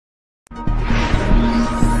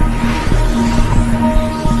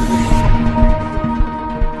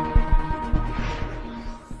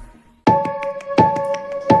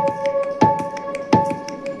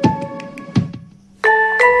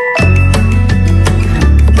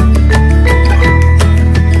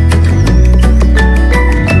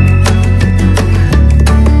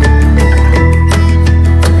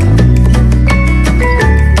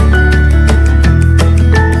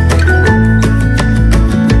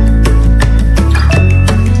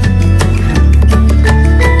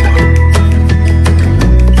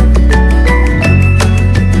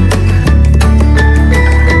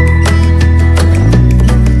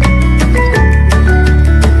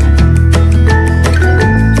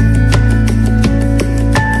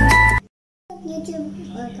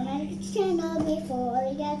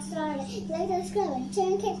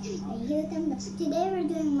I hear them. Today we're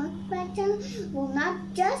doing mukbang challenge. Well, not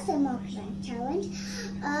just a mukbang challenge,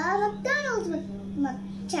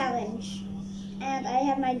 McDonald's challenge. And I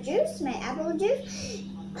have my juice, my apple juice.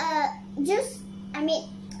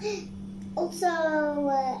 Also,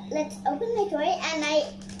 let's open my toy. And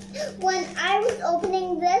when I was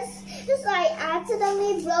opening this, I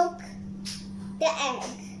accidentally broke the egg.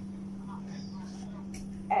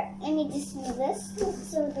 Let me just move this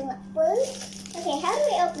so it doesn't break. Okay, how do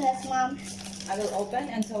we open this, Mom? I will open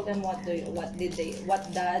and tell them what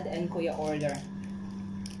Dad and Kuya order.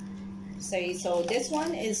 So this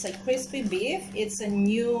one is a crispy beef. It's a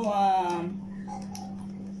new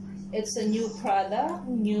product,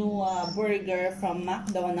 new burger from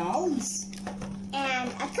McDonald's. And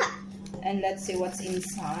a cup. And let's see what's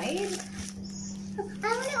inside. I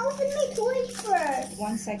want to open my toy first.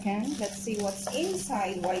 1 second. Let's see what's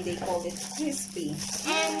inside. Why they call it crispy.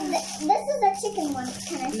 And this is a chicken one.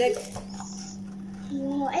 Can I look?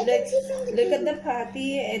 Oh, I can see from the look at the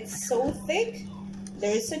patty. It's so thick.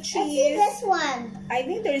 There is a cheese. I see this one. I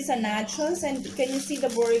think there is a nachos. And can you see the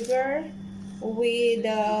burger with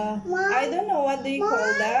Mom, I don't know what do you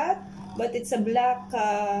call that, but it's a black.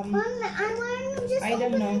 Mom, I want to just I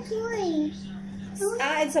don't know. Toy.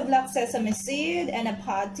 It's a black sesame seed and a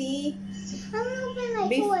patty. I want to open my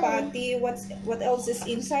Beef toy. patty. What else is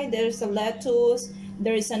inside? There's a lettuce.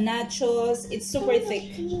 There is a nachos. It's super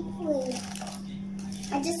thick.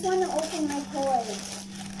 I just want to open my toy.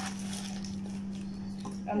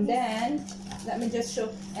 And then let me just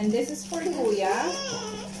show. And this is for Kuya.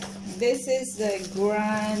 This is the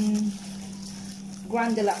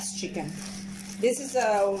Grand Deluxe chicken. This is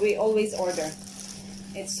we always order.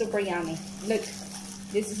 It's super yummy. Look,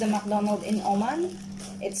 this is the McDonald's in Oman.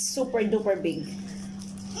 It's super duper big.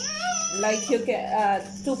 Like you can,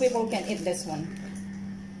 2 people can eat this one.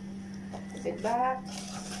 Put it back.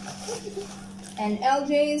 And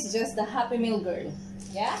LJ is just the Happy Meal girl.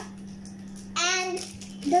 Yeah? And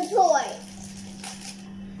the toy.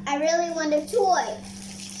 I really want a toy.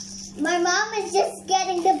 My mom is just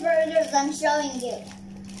getting the burgers I'm showing you.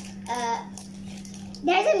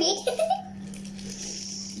 There's a meat.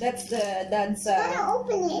 That's I want to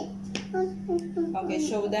open it. Okay,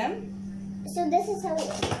 show them. So this is how it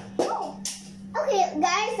is. Oh. Okay,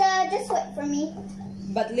 guys, just wait for me.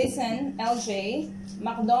 But listen, LJ,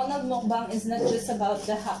 McDonald's mukbang is not just about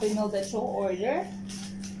the Happy Meal that you order.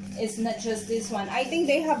 It's not just this one. I think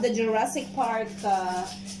they have the Jurassic Park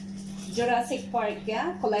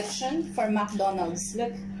collection for McDonald's.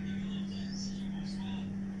 Look.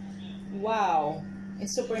 Have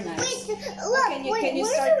it's super nice. Wait, look, can you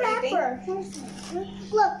where's start the eating? wrapper?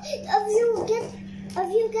 Look, if you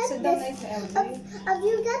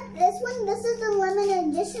get this one, this is the lemon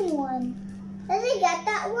edition one. Did you get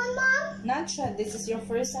that one, Mom? Not sure. This is your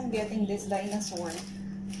first time getting this dinosaur.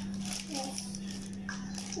 Yes.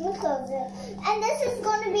 Look at it. And this is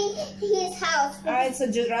going to be his house. It's a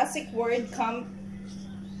Jurassic World Camp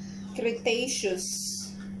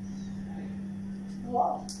Cretaceous.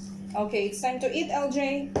 Whoa. Okay, it's time to eat,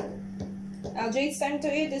 LJ. LJ, it's time to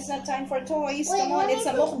eat. It's not time for toys. Wait, come on, it's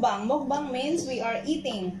a mukbang. Mukbang means we are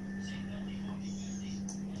eating.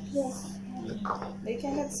 Yes. They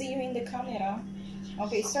cannot see you in the camera.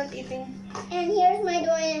 Okay, start eating. And here's my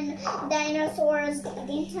dinosaur's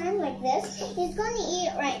eating time like this. He's going to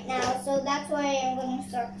eat right now, so that's why I'm going to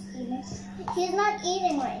start eating. He's not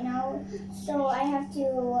eating right now, so I have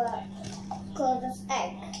to close this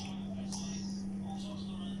egg.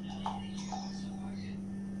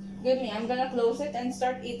 Give me. I'm gonna close it and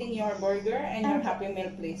start eating your burger and your Happy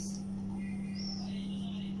Meal, please.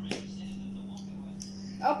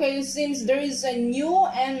 Okay, since there is a new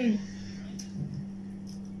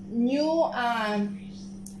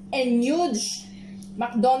huge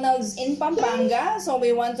McDonald's in Pampanga, so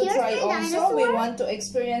we want to try also. We want to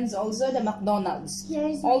experience also the McDonald's.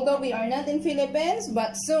 Although we are not in Philippines,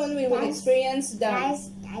 but soon we will experience the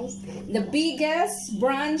biggest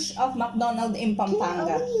branch of McDonald's in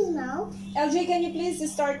Pampanga. LJ, can you please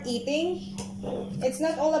start eating? It's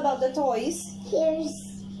not all about the toys.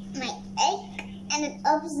 Here's my egg, and it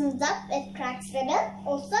opens up, it cracks it up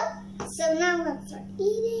also. So now let's start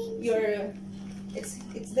eating.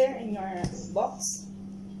 It's there in your box.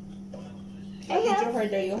 I did you heard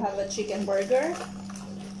that you have a chicken burger?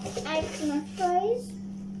 I have some fries.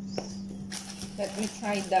 Let me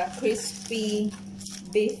try the crispy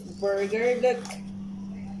beef burger. Look.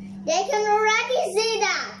 They can already see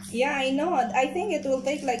that. Yeah, I know. I think it will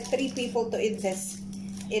take like 3 people to eat this.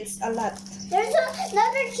 It's a lot. There's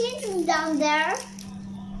another cheese down there.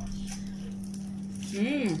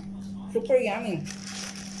 Super yummy.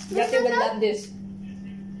 Jackie will love this.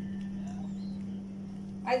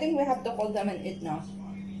 I think we have to call them and eat now.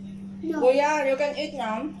 No. Kuya, you can eat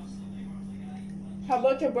now. How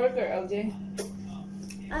about your burger, LJ?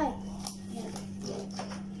 Ay.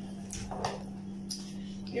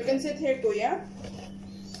 You can sit here, Kuya.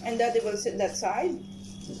 And Daddy will sit that side.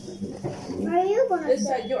 Are you gonna This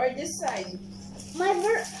sit? side, you are this side.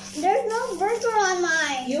 There's no burger on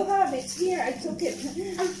mine. You have, it's here. I took it.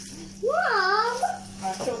 Mom.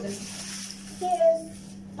 Show them. Here's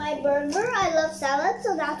my burger. I love salad,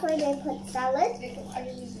 so that's why they put salad.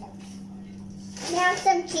 We have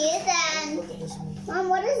some cheese and Mom,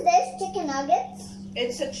 what is this? Chicken nuggets?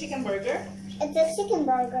 It's a chicken burger. It's a chicken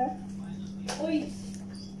burger. Uy.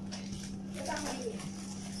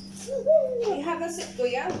 You have a sit,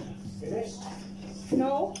 Kuya?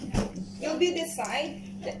 No. You'll be this side.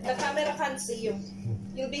 The camera can't see you.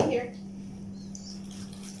 You'll be here.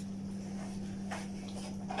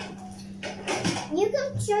 You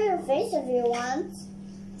can show your face if you want.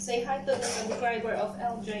 Say hi to the subscriber of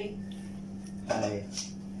LJ. Hi.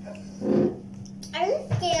 Are you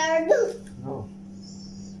scared? No.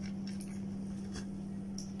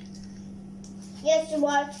 Yes, you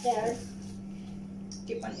are scared.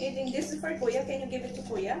 Keep on eating. This is for Kuya. Can you give it to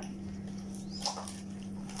Kuya?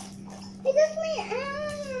 It does my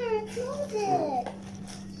ass. Close it.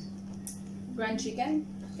 Grand chicken.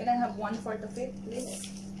 Can I have 1/4 of it,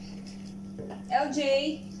 please?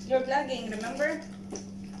 LJ, you're vlogging, remember?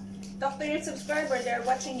 Talk to your subscriber. They're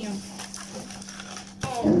watching you.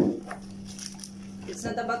 Oh. It's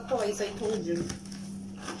not about toys, I told you.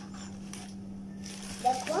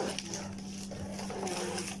 This one?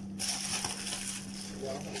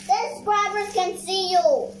 The subscribers can see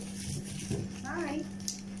you. Hi.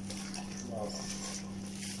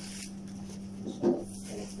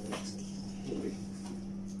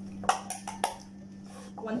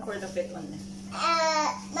 1/4 of it only.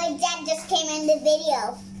 My dad just came in the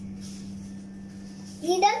video.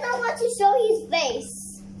 He does not want to show his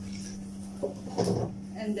face.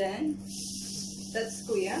 And then, that's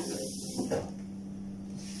Kuya.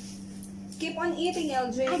 Keep on eating, I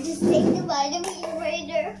LJ. just take the vitamin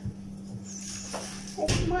eraser.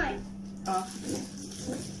 It's mine. Oh.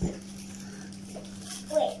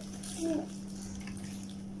 Wait.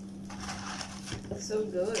 So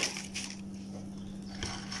good.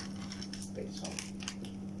 Special.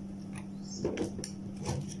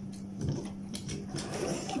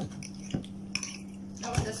 No,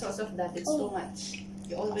 the sauce of that, it's too much.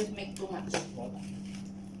 You always make too much.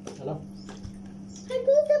 Hello? I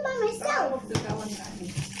cooked it by myself. Of the kawan namin.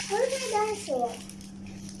 Where's my dinosaur?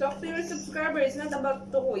 Talk to your subscriber, it's not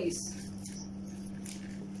about toys.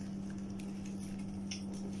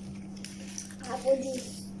 Apple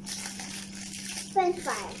juice. French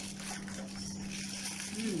fries.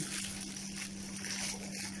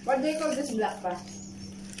 What do you call this black pa?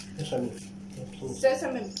 Sesame.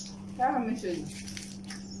 Sesame. Sesame seed.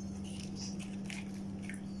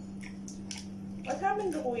 What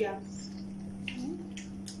happened to Kuya?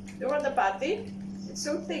 You want the patty? It's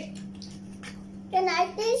so thick. Can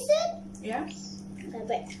I taste it? Yeah? A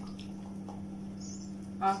bit.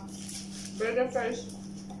 Burger first.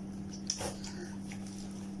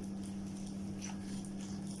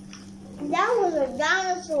 That was a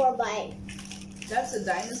dinosaur bite. That's a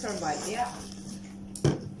dinosaur bite, yeah.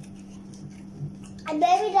 A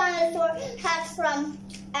baby dinosaur hatched from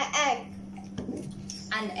an egg.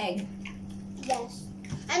 An egg. Yes.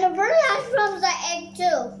 And a bird hatched from the egg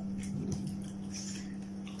too.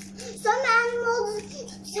 Some animals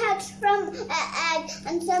hatch from an egg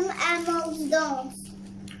and some animals don't.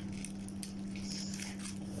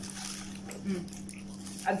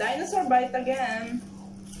 A dinosaur bite again.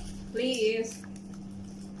 Please.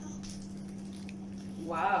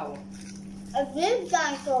 Wow. A big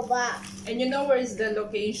dinosaur bite. And you know where is the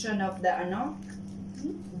location of the ano?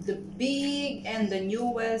 The big and the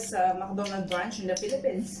newest McDonald's branch in the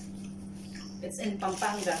Philippines. It's in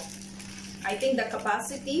Pampanga. I think the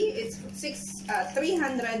capacity is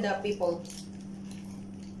 300 people.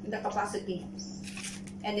 The capacity.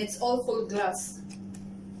 And it's all full glass.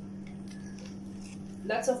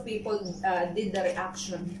 Lots of people did the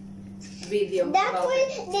reaction video. That's about why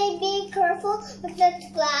it. they be careful with the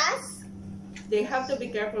glass. They have to be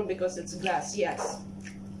careful because it's glass, yes.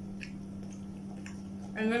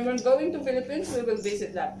 And when we're going to Philippines, we will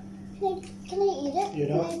visit that. Can I eat it? You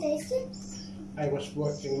know? Can I taste it? I was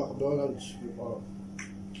working McDonald's before.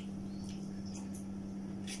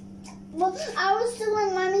 Well, I was still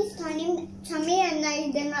in mommy's tummy and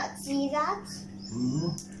I did not see that.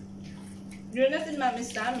 You're not in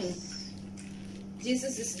mommy's tummy.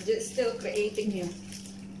 Jesus is just still creating you.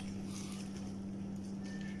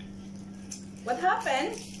 What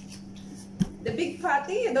happened? The big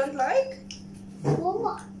patty you don't like?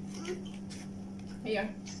 Mama. Here.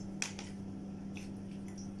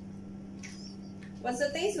 What's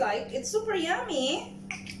the taste like? It's super yummy.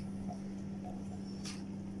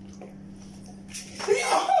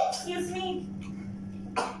 Excuse me.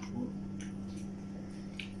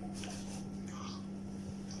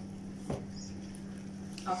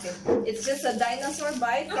 Okay, it's just a dinosaur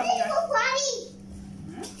bite from your... Patty.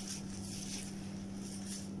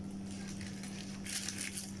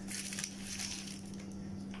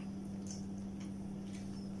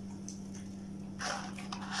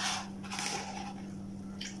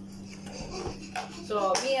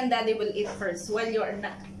 So me and Daddy will eat first while you're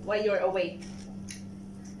away.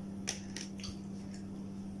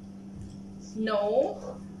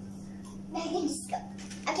 No, I can just go.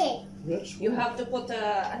 Okay. Yes. you have to put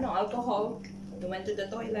alcohol. You went to the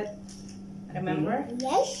toilet. Remember?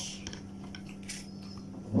 Yes.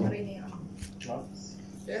 Spray Huh?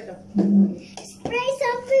 Spray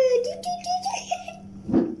some food.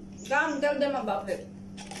 Come, tell them about it.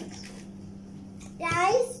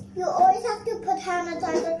 Guys, you always have to put hand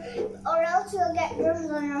sanitizer or else you'll get germs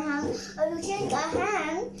on your hands. Or you shake a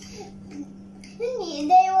hand,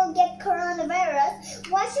 they will get coronavirus.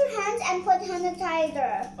 Wash your hands and put hand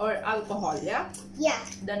sanitizer. Or alcohol, yeah? Yeah.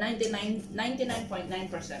 The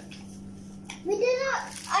 99.9%. We did not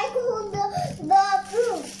alcohol the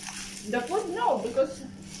food. The food, no, because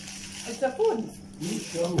it's a food.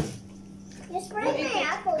 Show me. You spray You eat my it.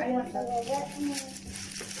 apple I want juice a little bit.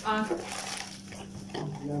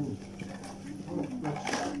 Yummy.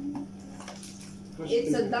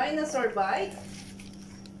 It's a dinosaur bite.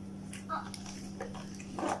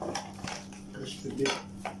 Crispy beef.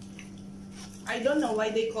 I don't know why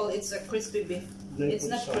they call it a crispy beef. They It's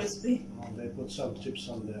put not some- crispy. Oh, they put some chips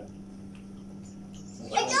on there.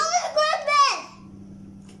 It's almost good.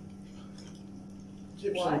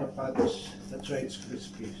 Chips What? on the patties. That's why it's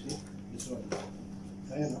crispy. See? This one.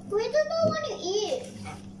 Ayan, oh. We don't know what to eat.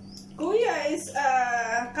 Kuya is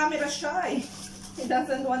camera shy. He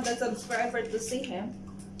doesn't want the subscriber to see him.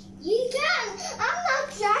 You can. I'm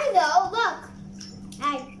not shy though. Look.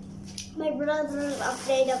 Hi. My brother is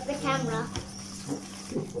afraid of the camera.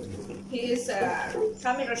 He is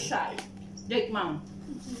camera shy. Like mom.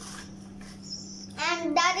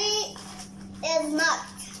 And Daddy is not.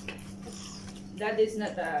 That is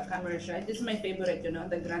not camera shy. This is my favorite, you know,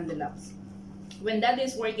 the Grand Deluxe. When Dad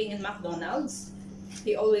is working in McDonald's,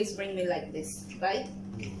 he always bring me like this, right?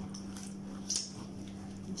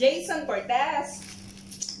 Jason Cortez,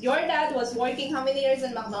 your dad was working how many years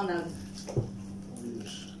in McDonald's? 4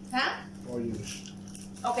 years. Huh? 4 years.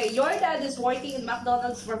 Okay, your dad is working in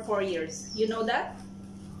McDonald's for 4 years. You know that?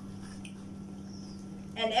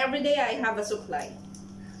 And every day I have a supply.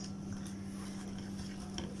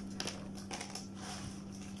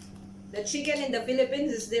 The chicken in the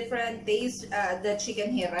Philippines is different taste. The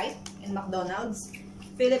chicken here, right? In McDonald's.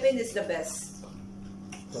 Philippines is the best.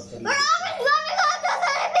 Totally. We're always gonna go to the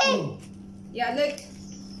Philippines. Yeah,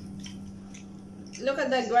 look at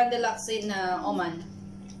the Grand Deluxe in Oman.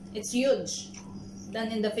 It's huge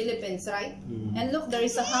than in the Philippines, right? Mhm. And look, there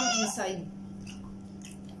is a ham inside.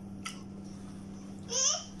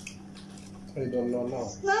 I don't know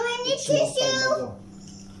now. Mom, I need It's a long time tissue. ago.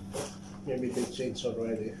 Maybe they changed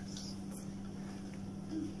already.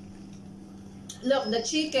 Look, the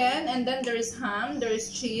chicken, and then there is ham, there is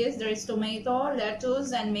cheese, there is tomato,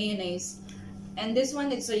 lettuce, and mayonnaise. And this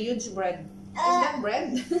one, it's a huge bread. Is that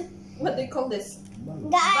bread? What do you call this? Bun,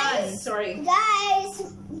 Guys, sorry. guys,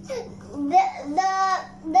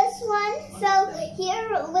 this one. So here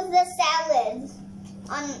with the salad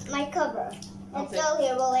on my cover. Let's Okay. go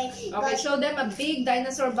here, Willie. Okay, show them a big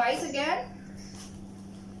dinosaur bite again.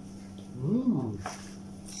 Mmm.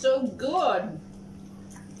 So good.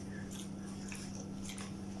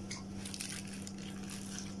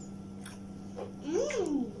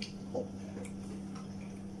 Mmm.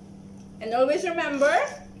 And always remember,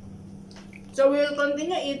 so we will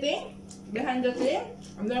continue eating behind the scene.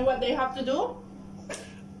 And then what they have to do?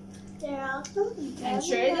 They're awesome. And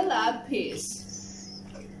share the love. Peace.